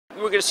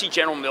we're going to see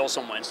General Mills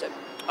on Wednesday.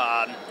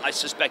 I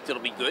suspect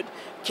it'll be good.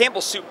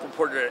 Campbell's Soup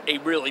reported a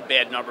really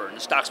bad number, and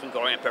the stock's been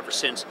going up ever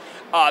since.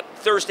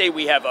 Thursday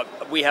we have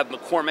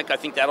McCormick. I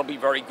think that'll be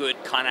very good.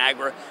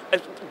 ConAgra,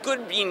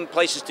 good being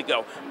places to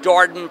go.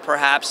 Darden,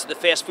 perhaps. The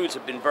fast foods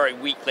have been very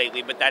weak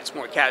lately, but that's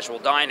more casual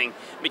dining.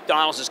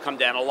 McDonald's has come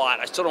down a lot.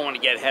 I still don't want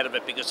to get ahead of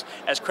it because,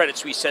 as Credit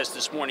Suisse says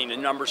this morning, the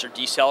numbers are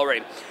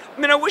decelerating. I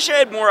mean, I wish I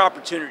had more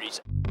opportunities.